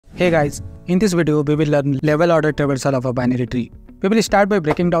Hey guys, in this video we will learn level order traversal of a binary tree. We will start by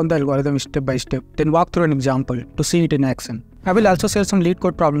breaking down the algorithm step by step, then walk through an example to see it in action. I will also share some lead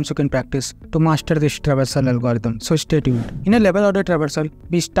code problems you can practice to master this traversal algorithm, so stay tuned. In a level order traversal,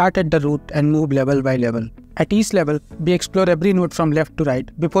 we start at the root and move level by level. At each level, we explore every node from left to right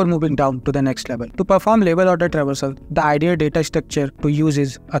before moving down to the next level. To perform level order traversal, the ideal data structure to use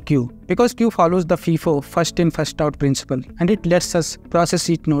is a queue. Because queue follows the FIFO first in first out principle and it lets us process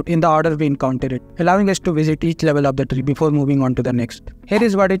each node in the order we encounter it, allowing us to visit each level of the tree before moving on to the next. Here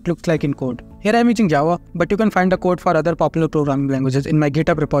is what it looks like in code. Here I am using Java, but you can find the code for other popular programming languages in my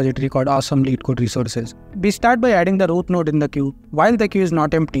GitHub repository called Awesome Lead Code Resources. We start by adding the root node in the queue. While the queue is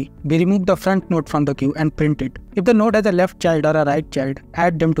not empty, we remove the front node from the queue and print it. If the node has a left child or a right child,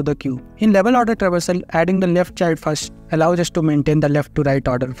 add them to the queue. In level order traversal, adding the left child first allows us to maintain the left to right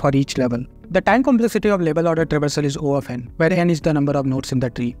order for each level. The time complexity of level order traversal is O of n, where n is the number of nodes in the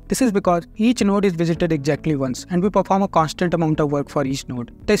tree. This is because each node is visited exactly once and we perform a constant amount of work for each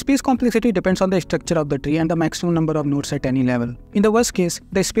node. The space complexity depends on the structure of the tree and the maximum number of nodes at any level. In the worst case,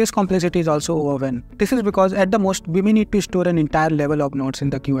 the space complexity is also O of n. This is because at the most, we may need to store an entire level of nodes in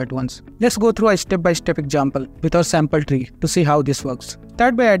the queue at once. Let's go through a step-by-step example with our sample tree to see how this works.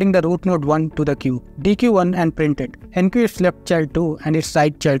 Start by adding the root node 1 to the queue, dq1 and print it, nq its left child 2 and its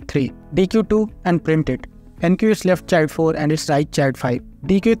right child 3, dq2 and print it, nq its left child 4 and its right child 5,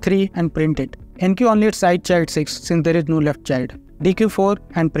 dq3 and print it, nq only its right child 6 since there is no left child, dq4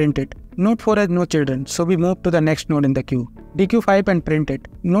 and print it. Node 4 has no children, so we move to the next node in the queue. dq5 and print it.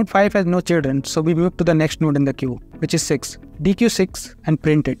 Node 5 has no children, so we move to the next node in the queue, which is 6. dq6 and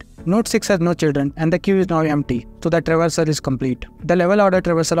print it. Node 6 has no children and the queue is now empty, so the traversal is complete. The level order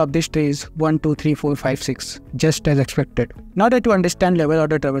traversal of this tree is 1, 2, 3, 4, 5, 6, just as expected. Now that you understand level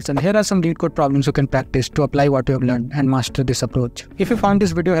order traversal, here are some lead code problems you can practice to apply what you have learned and master this approach. If you found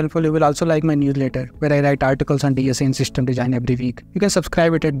this video helpful, you will also like my newsletter, where I write articles on DSA and system design every week. You can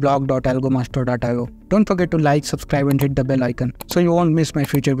subscribe it at blog.algomaster.io. Don't forget to like, subscribe and hit the bell icon so you won't miss my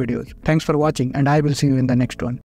future videos. Thanks for watching and I will see you in the next one.